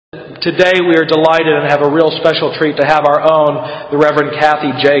Today we are delighted and have a real special treat to have our own, the Reverend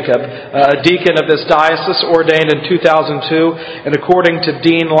Kathy Jacob, a deacon of this diocese, ordained in 2002, and according to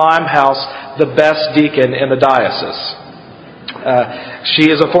Dean Limehouse, the best deacon in the diocese. She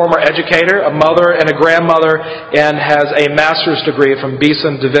is a former educator, a mother, and a grandmother, and has a master's degree from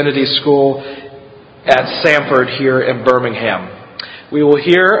Beeson Divinity School at Samford here in Birmingham. We will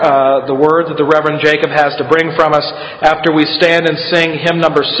hear the word that the Reverend Jacob has to bring from us after we stand and sing hymn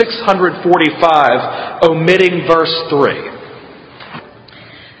number 645, omitting verse 3.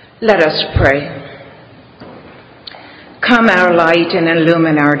 Let us pray. Come, our light, and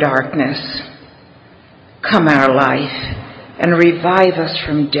illumine our darkness. Come, our life, and revive us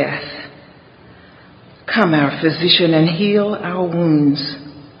from death. Come, our physician, and heal our wounds.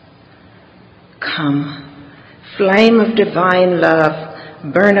 Come, flame of divine love,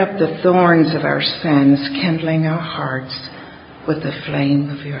 burn up the thorns of our sins, kindling our hearts with the flame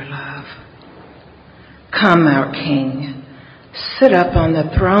of your love. Come, our King, sit up on the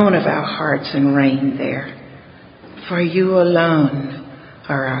throne of our hearts and reign there, for you alone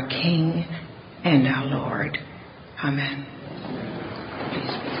are our King and our Lord. Amen. Please be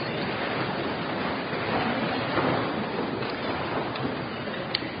seated.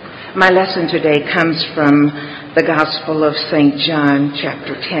 My lesson today comes from the Gospel of St. John,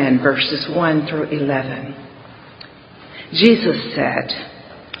 chapter 10, verses 1 through 11. Jesus said,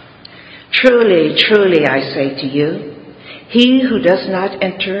 "Truly, truly, I say to you, he who does not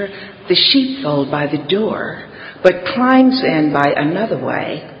enter the sheepfold by the door, but climbs in by another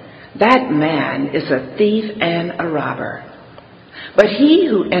way, that man is a thief and a robber. But he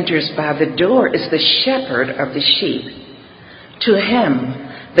who enters by the door is the shepherd of the sheep. To him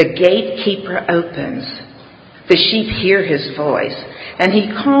the gatekeeper opens. The sheep hear his voice, and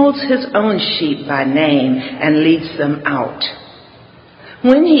he calls his own sheep by name and leads them out.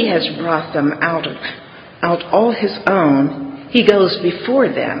 When he has brought them out all his own, he goes before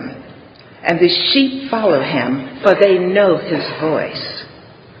them, and the sheep follow him, for they know his voice.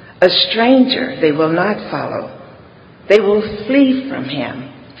 A stranger they will not follow. They will flee from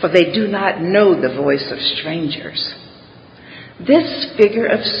him, for they do not know the voice of strangers." This figure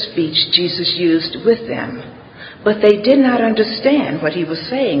of speech Jesus used with them, but they did not understand what he was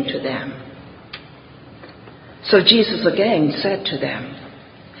saying to them. So Jesus again said to them,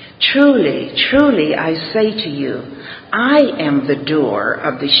 "Truly, truly, I say to you, I am the door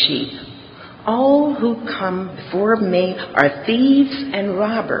of the sheep. All who come before me are thieves and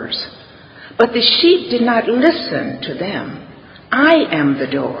robbers, but the sheep did not listen to them. I am the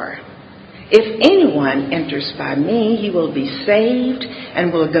door. If anyone enters by me, he will be saved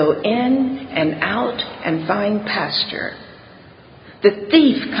and will go in and out and find pasture. The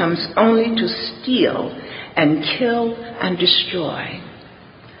thief comes only to steal and kill and destroy.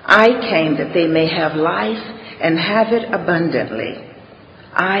 I came that they may have life and have it abundantly.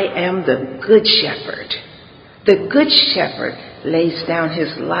 I am the good shepherd. The good shepherd lays down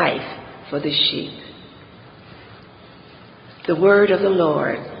his life for the sheep." The word of the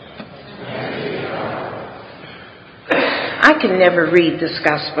Lord. I can never read this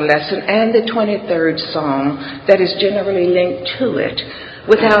gospel lesson and the 23rd Psalm that is generally linked to it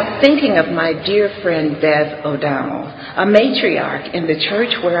without thinking of my dear friend Bev O'Donnell, a matriarch in the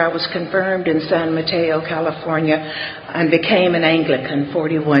church where I was confirmed in San Mateo, California, and became an Anglican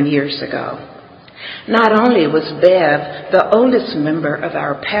 41 years ago. Not only was Bev the oldest member of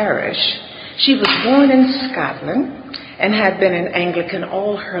our parish, she was born in Scotland and had been an Anglican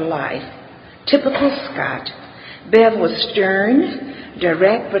all her life. Typical Scot, Bev was stern,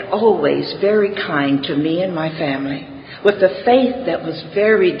 direct, but always very kind to me and my family, with a faith that was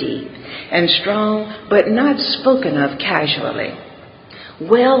very deep and strong, but not spoken of casually.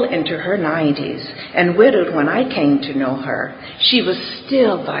 Well into her 90s and widowed when I came to know her, she was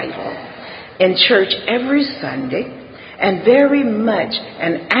still vital, in church every Sunday, and very much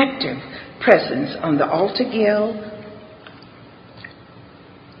an active presence on the altar guild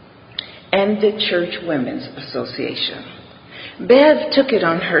and the Church Women's Association. Bev took it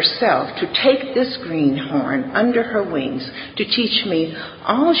on herself to take this greenhorn under her wings to teach me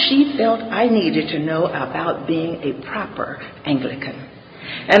all she felt I needed to know about being a proper Anglican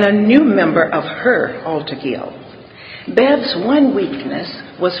and a new member of her altar guild. Bev's one weakness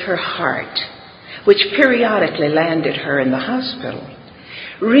was her heart, which periodically landed her in the hospital.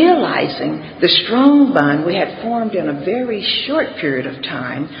 Realizing the strong bond we had formed in a very short period of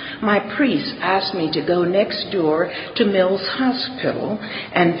time, my priest asked me to go next door to Mills Hospital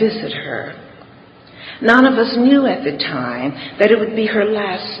and visit her. None of us knew at the time that it would be her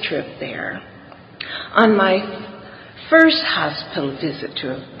last trip there. On my first hospital visit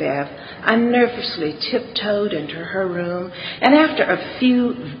to Bev, I nervously tiptoed into her room, and after a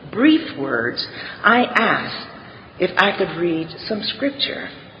few brief words, I asked if I could read some scripture.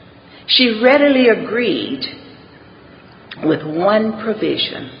 She readily agreed with one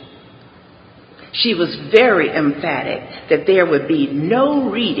provision. She was very emphatic that there would be no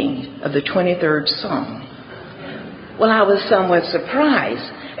reading of the 23rd Psalm. Well, I was somewhat surprised,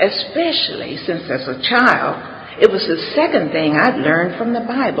 especially since as a child, it was the second thing I'd learned from the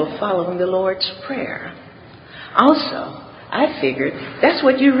Bible following the Lord's Prayer. Also, I figured that's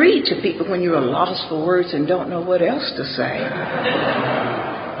what you read to people when you're lost for words and don't know what else to say.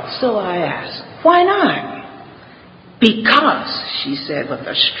 So I asked, why not? Because, she said with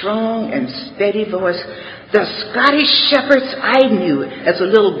a strong and steady voice, the Scottish shepherds I knew as a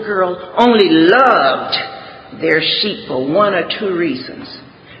little girl only loved their sheep for one or two reasons: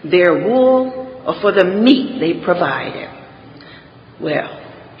 their wool or for the meat they provided. Well,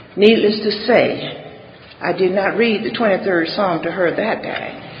 needless to say, I did not read the 23rd Psalm to her that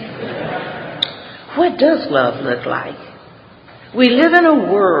day. What does love look like? We live in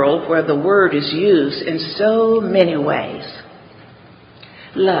a world where the word is used in so many ways.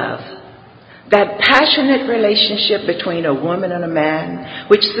 Love, that passionate relationship between a woman and a man,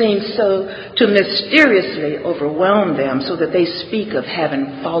 which seems so to mysteriously overwhelm them so that they speak of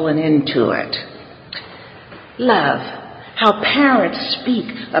having fallen into it. Love, how parents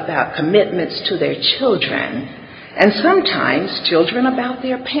speak about commitments to their children, and sometimes children about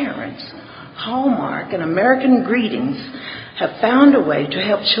their parents. Hallmark and American Greetings have found a way to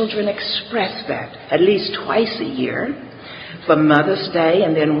help children express that at least twice a year, for Mother's Day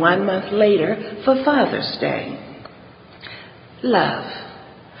and then 1 month later for Father's Day. Love,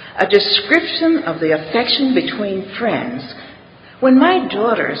 a description of the affection between friends. When my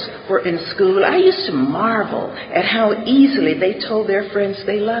daughters were in school, I used to marvel at how easily they told their friends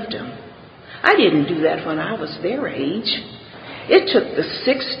they loved them. I didn't do that when I was their age. It took the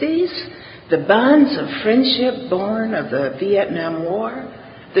 60s, the bonds of friendship born of the Vietnam War,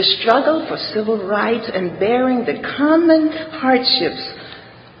 the struggle for civil rights, and bearing the common hardships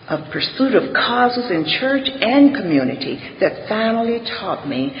of pursuit of causes in church and community that finally taught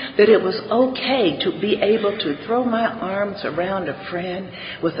me that it was okay to be able to throw my arms around a friend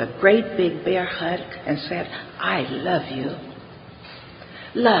with a great big bear hug and said, I love you.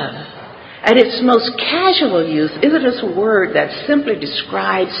 Love, at its most casual use, is a word that simply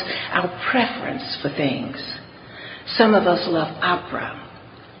describes our preference for things. Some of us love opera,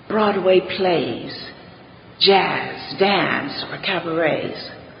 Broadway plays, jazz, dance, or cabarets.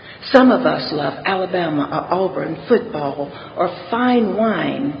 Some of us love Alabama or Auburn football or fine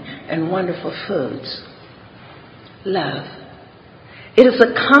wine and wonderful foods. Love. It is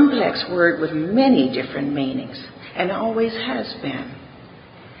a complex word with many different meanings and always has been.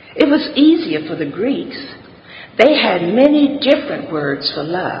 It was easier for the Greeks. They had many different words for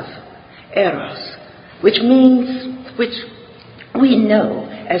love. Eros, which we know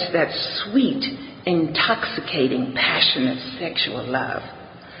as that sweet, intoxicating, passionate sexual love.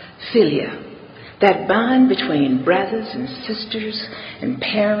 Philia, that bond between brothers and sisters and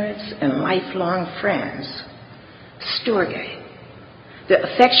parents and lifelong friends. Storge, the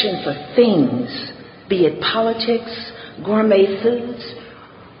affection for things, be it politics, gourmet foods,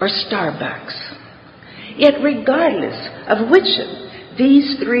 or Starbucks. Yet regardless of which of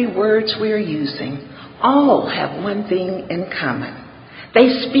these three words we are using, all have one thing in common. They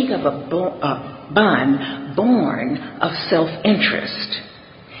speak of a bond born of self-interest.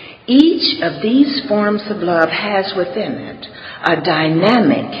 Each of these forms of love has within it a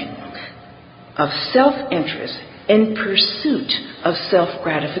dynamic of self-interest in pursuit of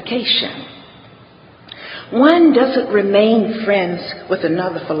self-gratification. One doesn't remain friends with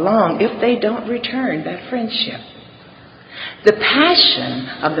another for long if they don't return that friendship. The passion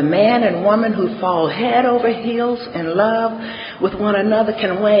of the man and woman who fall head over heels in love with one another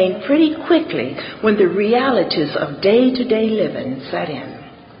can wane pretty quickly when the realities of day-to-day living set in.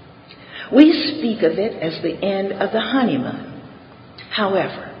 We speak of it as the end of the honeymoon.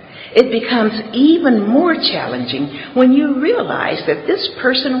 However, it becomes even more challenging when you realize that this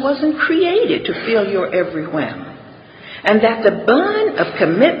person wasn't created to fill your every whim, and that the bond of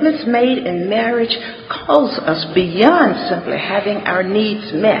commitments made in marriage calls us beyond simply having our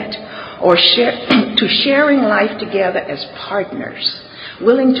needs met or to sharing life together as partners,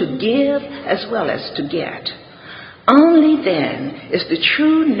 willing to give as well as to get. Only then is the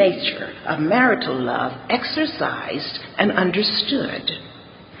true nature of marital love exercised and understood.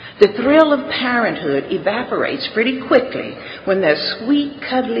 The thrill of parenthood evaporates pretty quickly when that sweet,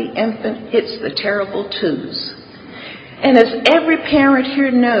 cuddly infant hits the terrible twos. And as every parent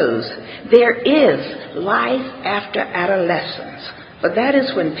here knows, there is life after adolescence. But that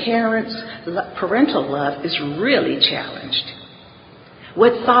is when parental love is really challenged.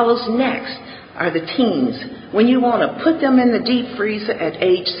 What follows next are the teens. When you want to put them in the deep freezer at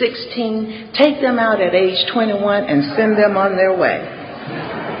age 16, take them out at age 21 and send them on their way.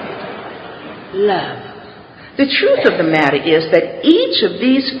 Love. The truth of the matter is that each of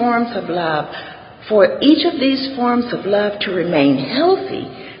these forms of love, for each of these forms of love to remain healthy,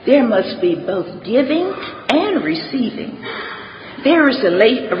 there must be both giving and receiving. There is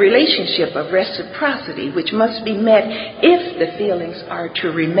a relationship of reciprocity which must be met if the feelings are to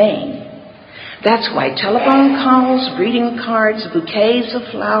remain. That's why telephone calls, greeting cards, bouquets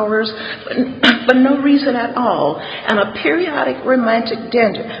of flowers, for no reason at all, and a periodic romantic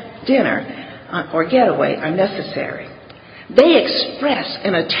dinner or getaway are necessary. They express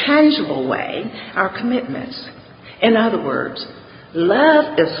in a tangible way our commitments. In other words,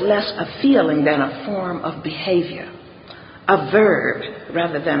 love is less a feeling than a form of behavior, a verb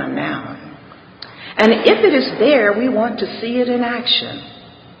rather than a noun. And if it is there, we want to see it in action.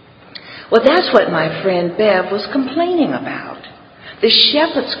 Well, that's what my friend Bev was complaining about. The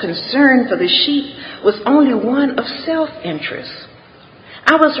shepherd's concern for the sheep was only one of self-interest.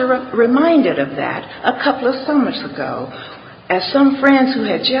 I was reminded of that a couple of summers ago, as some friends who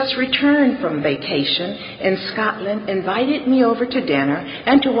had just returned from vacation in Scotland invited me over to dinner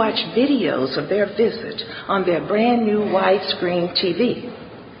and to watch videos of their visit on their brand new widescreen TV.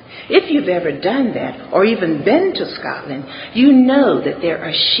 If you've ever done that or even been to Scotland, you know that there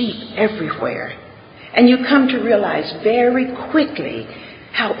are sheep everywhere. And you come to realize very quickly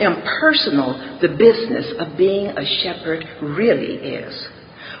how impersonal the business of being a shepherd really is.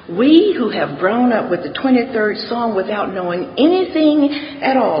 We who have grown up with the 23rd Psalm without knowing anything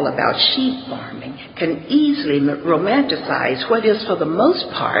at all about sheep farming can easily romanticize what is, for the most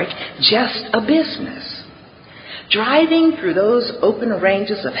part, just a business. Driving through those open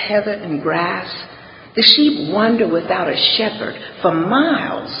ranges of heather and grass, the sheep wander without a shepherd for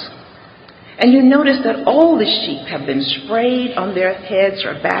miles. And you notice that all the sheep have been sprayed on their heads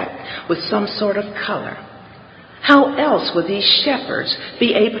or back with some sort of color. How else will these shepherds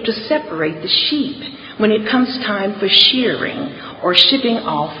be able to separate the sheep when it comes time for shearing or shipping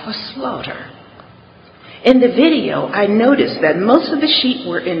off for slaughter? In the video, I noticed that most of the sheep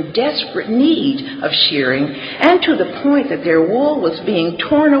were in desperate need of shearing, and to the point that their wool was being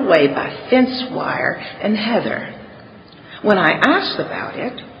torn away by fence wire and heather. When I asked about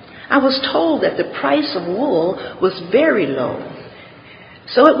it, I was told that the price of wool was very low,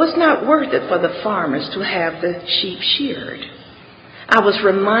 so it was not worth it for the farmers to have the sheep sheared. I was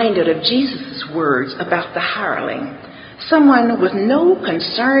reminded of Jesus' words about the hireling, someone with no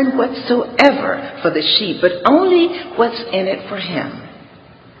concern whatsoever for the sheep, but only what's in it for him.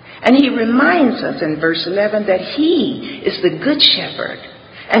 And he reminds us in verse 11 that he is the good shepherd,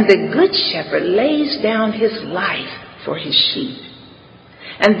 and the good shepherd lays down his life for his sheep.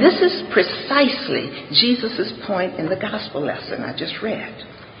 And this is precisely Jesus' point in the gospel lesson I just read.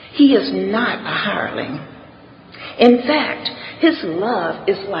 He is not a hireling. In fact, his love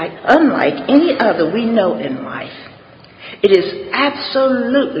is unlike any other we know in life. It is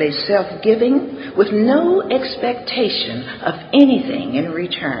absolutely self-giving with no expectation of anything in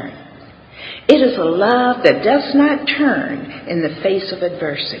return. It is a love that does not turn in the face of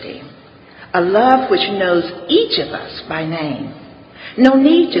adversity. A love which knows each of us by name. No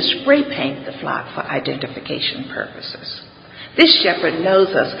need to spray paint the flock for identification purposes. This shepherd knows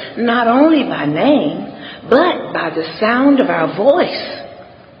us not only by name, but by the sound of our voice.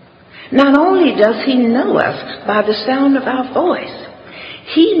 Not only does he know us by the sound of our voice,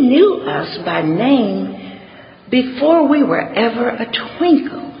 he knew us by name before we were ever a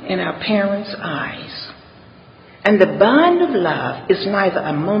twinkle in our parents' eyes. And the bond of love is neither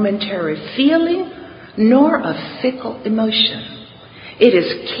a momentary feeling nor a fickle emotion. It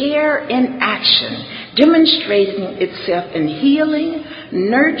is care in action, demonstrating itself in healing,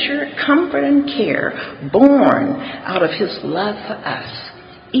 nurture, comfort, and care born out of his love for us.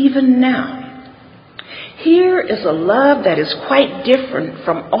 Even now, here is a love that is quite different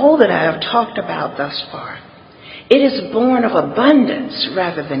from all that I have talked about thus far. It is born of abundance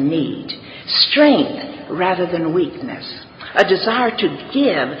rather than need, strength rather than weakness, a desire to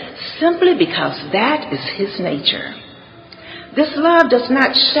give simply because that is his nature. This love does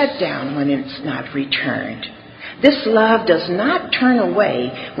not shut down when it's not returned. This love does not turn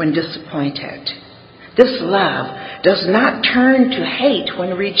away when disappointed. This love does not turn to hate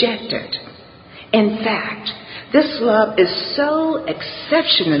when rejected. In fact, This love is so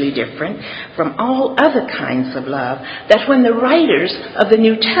exceptionally different from all other kinds of love that when the writers of the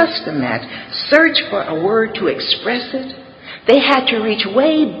New Testament searched for a word to express it, they had to reach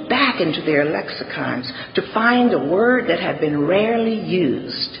way back into their lexicons to find a word that had been rarely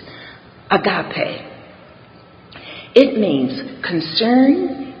used: agape. It means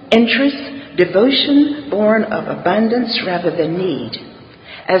concern, interest, devotion born of abundance rather than need.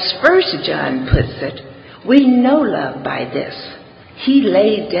 As 1 John puts it, we know love by this: he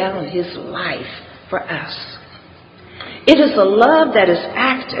laid down his life for us. It is a love that is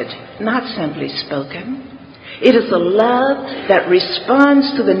acted, not simply spoken. It is a love that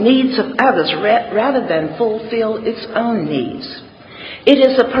responds to the needs of others rather than fulfill its own needs. It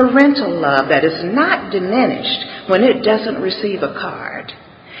is a parental love that is not diminished when it doesn't receive a card.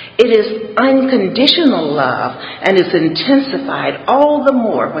 It is unconditional love and is intensified all the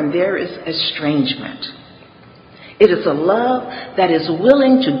more when there is estrangement. It is a love that is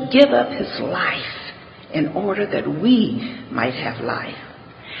willing to give up his life in order that we might have life.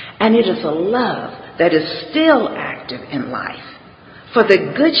 And it is a love that is still active in life. For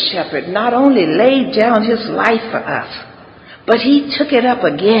the Good Shepherd not only laid down his life for us, but he took it up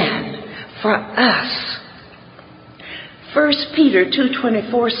again for us. 1 Peter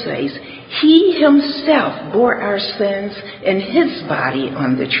 2:24 says, he himself bore our sins in his body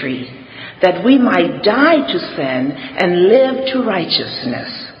on the tree, that we might die to sin and live to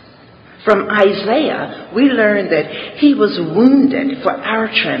righteousness. From Isaiah, we learn that he was wounded for our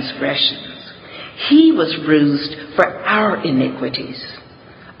transgressions. He was bruised for our iniquities.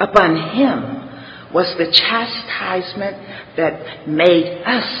 Upon him was the chastisement that made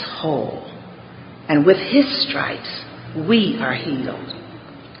us whole. And with his stripes, we are healed.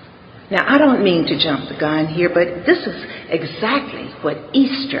 Now, I don't mean to jump the gun here, but this is exactly what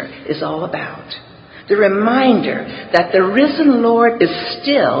Easter is all about. The reminder that the risen Lord is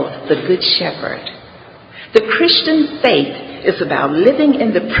still the Good Shepherd. The Christian faith is about living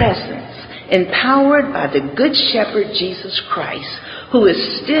in the presence, empowered by the Good Shepherd Jesus Christ, who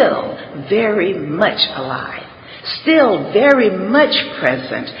is still very much alive, still very much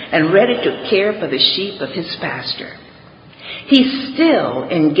present and ready to care for the sheep of his pasture. He still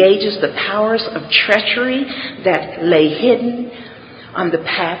engages the powers of treachery that lay hidden on the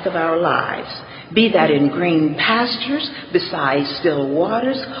path of our lives, be that in green pastures, beside still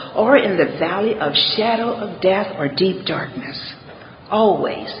waters, or in the valley of shadow of death or deep darkness.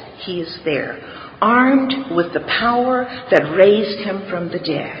 Always he is there, armed with the power that raised him from the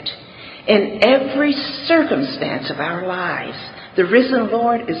dead. In every circumstance of our lives, the risen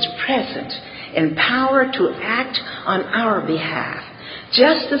Lord is present, empowered to act on our behalf,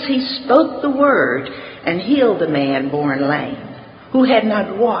 just as he spoke the word and healed the man born lame, who had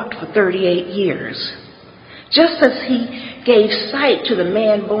not walked for 38 years. Just as he gave sight to the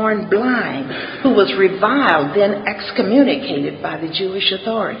man born blind, who was reviled, then excommunicated by the Jewish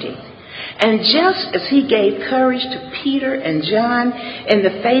authority. And just as he gave courage to Peter and John in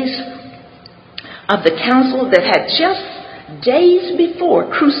the face of the council that had just days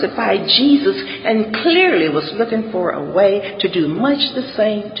before crucified Jesus and clearly was looking for a way to do much the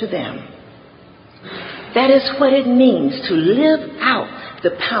same to them. That is what it means to live out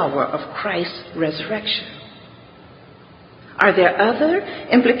the power of Christ's resurrection. Are there other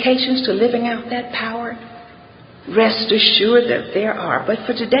implications to living out that power? Rest assured that there are. But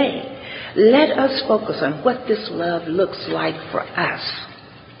for today, let us focus on what this love looks like for us.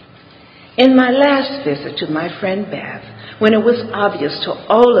 In my last visit to my friend Bev, when it was obvious to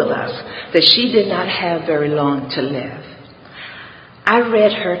all of us that she did not have very long to live, I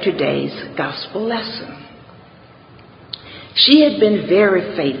read her today's gospel lesson. She had been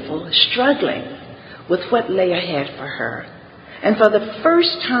very faithful, struggling with what lay ahead for her. And for the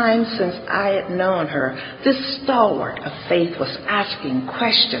first time since I had known her, this stalwart of faith was asking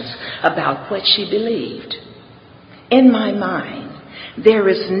questions about what she believed. In my mind, there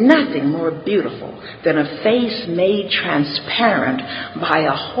is nothing more beautiful than a face made transparent by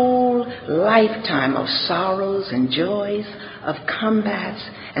a whole lifetime of sorrows and joys, of combats,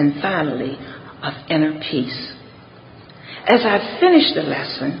 and finally, of inner peace. As I finished the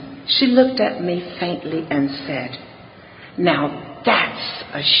lesson, she looked at me faintly and said, "Now that's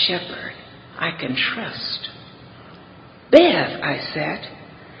a shepherd I can trust." "Bev," I said,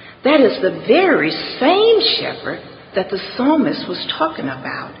 "that is the very same shepherd that the psalmist was talking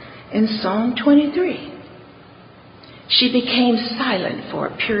about in Psalm 23. She became silent for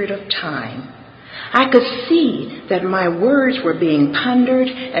a period of time. I could see that my words were being pondered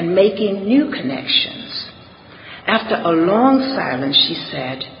and making new connections. After a long silence, she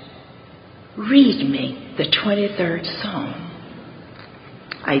said, read me the 23rd Psalm.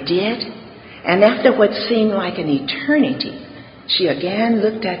 I did, and after what seemed like an eternity, she again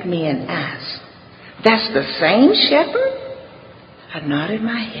looked at me and asked, "That's the same shepherd?" I nodded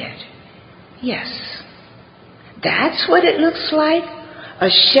my head. Yes, that's what it looks like. A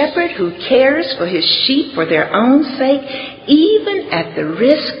shepherd who cares for his sheep for their own sake, even at the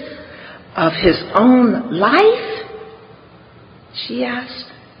risk of his own life? She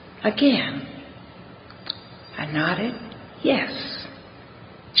asked again. I nodded, yes.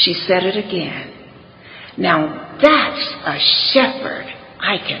 She said it again. Now that's a shepherd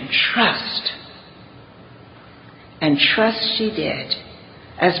I can trust. And trust she did,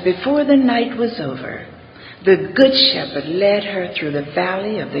 as before the night was over, the Good Shepherd led her through the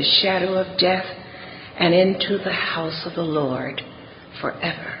valley of the shadow of death and into the house of the Lord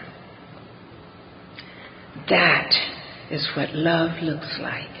forever. That is what love looks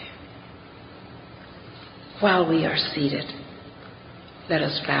like. While we are seated, let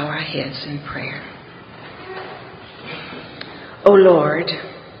us bow our heads in prayer. O Lord,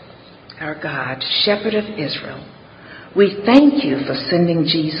 our God, Shepherd of Israel, we thank you for sending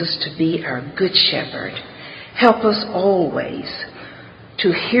Jesus to be our Good Shepherd. Help us always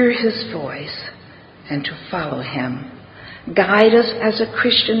to hear his voice and to follow him. Guide us as a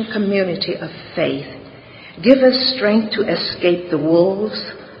Christian community of faith. Give us strength to escape the wolves,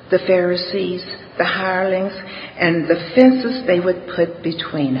 the Pharisees, the hirelings, and the fences they would put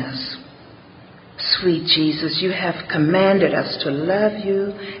between us. Sweet Jesus, you have commanded us to love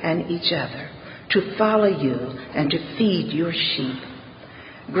you and each other, to follow you and to feed your sheep.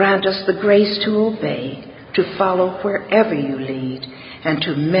 Grant us the grace to obey, to follow wherever you lead, and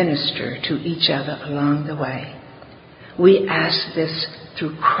to minister to each other along the way. We ask this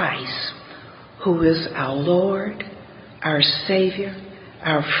through Christ, who is our Lord, our Savior,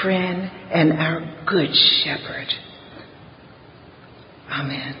 our friend, and our Good Shepherd.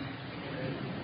 Amen.